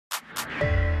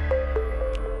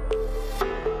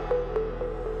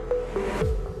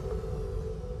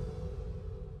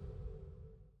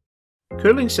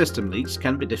Cooling system leaks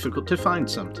can be difficult to find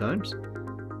sometimes.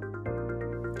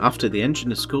 After the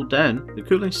engine has cooled down, the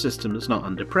cooling system is not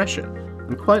under pressure,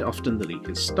 and quite often the leak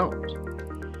is stopped.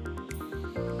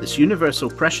 This universal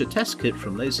pressure test kit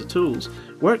from Laser Tools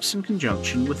works in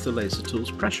conjunction with the Laser Tools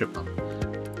pressure pump.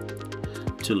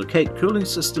 To locate cooling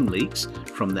system leaks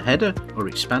from the header or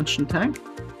expansion tank,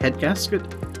 head gasket,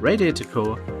 radiator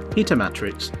core, heater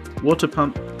matrix, water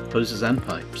pump, hoses and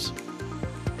pipes.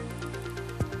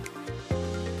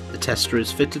 The tester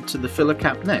is fitted to the filler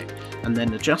cap neck and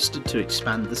then adjusted to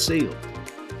expand the seal.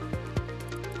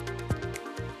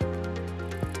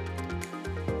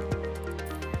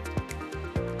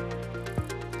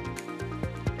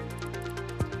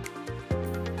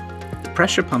 The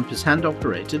pressure pump is hand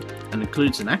operated and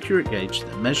includes an accurate gauge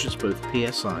that measures both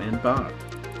PSI and bar.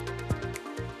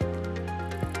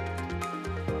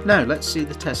 Now let's see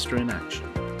the tester in action.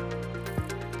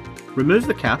 Remove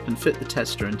the cap and fit the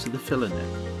tester into the filler neck.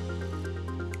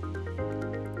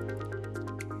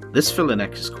 This filler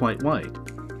neck is quite wide,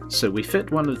 so we fit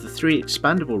one of the 3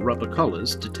 expandable rubber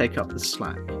collars to take up the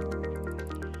slack.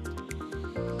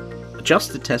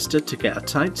 Adjust the tester to get a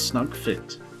tight, snug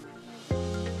fit.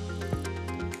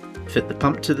 Fit the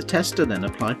pump to the tester, then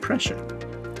apply pressure.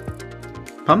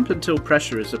 Pump until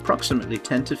pressure is approximately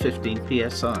 10 to 15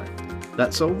 psi.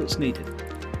 That's all that's needed.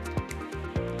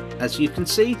 As you can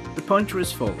see, the pointer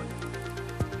is falling.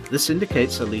 This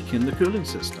indicates a leak in the cooling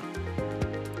system.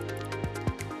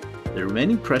 The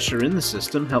remaining pressure in the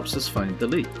system helps us find the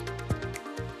leak.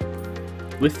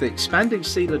 With the expanding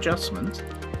seal adjustment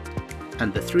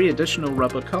and the 3 additional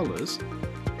rubber collars,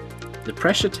 the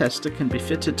pressure tester can be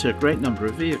fitted to a great number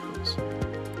of vehicles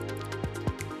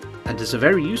and is a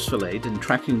very useful aid in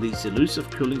tracking these elusive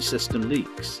cooling system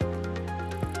leaks.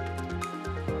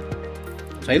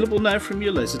 Available now from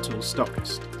your Laser Tools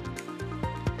stockist.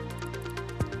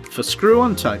 For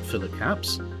screw-on type filler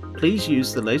caps, please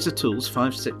use the Laser Tools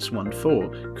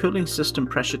 5614 Cooling System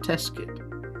Pressure Test Kit.